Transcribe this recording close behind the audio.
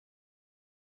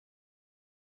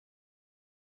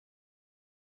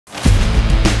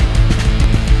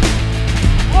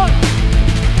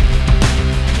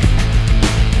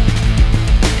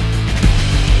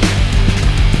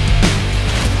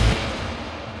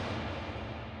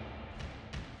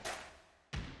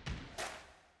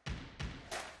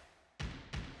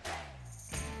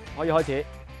可以開始。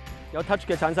有 touch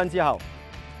嘅產生之後，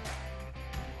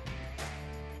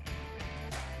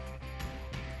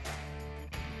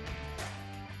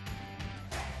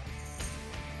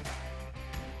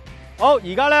好，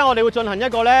而家咧我哋會進行一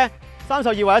個咧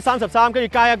32或者33，跟住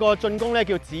加一個進攻咧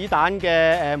叫子彈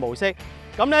嘅模式。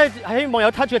咁咧希望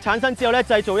有 touch 嘅產生之後咧，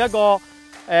製造一個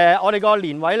我哋個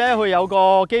連位咧，會有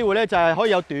個機會咧，就係可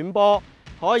以有短波，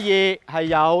可以係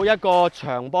有一個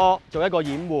長波做一個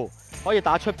掩護，可以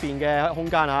打出邊嘅空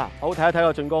間啊！好，睇一睇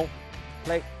個進攻，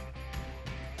力，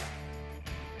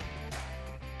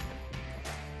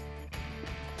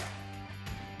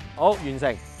好完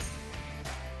成。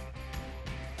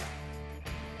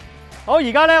好，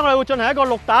而家咧我哋會進行一個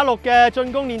6打6嘅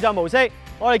進攻練習模式，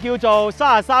我哋叫做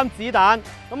33子彈，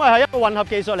咁啊係一個混合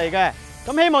技術嚟嘅。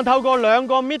咁希望透過2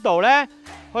個 middle 咧，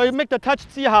去 make the touch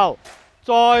之後，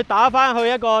再打翻去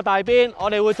一個大邊，我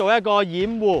哋會做一個掩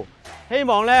護，希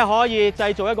望咧可以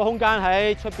製造一個空間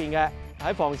喺出邊嘅，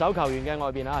喺防守球員嘅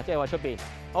外邊啊，即係話出邊。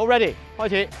好 ，ready， 開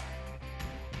始。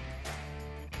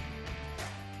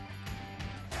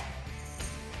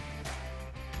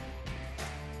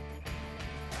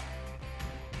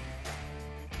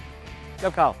入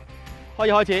球，可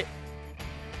以開始。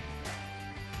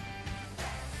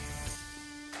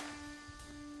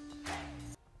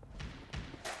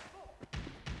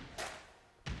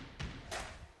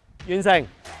完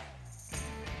成。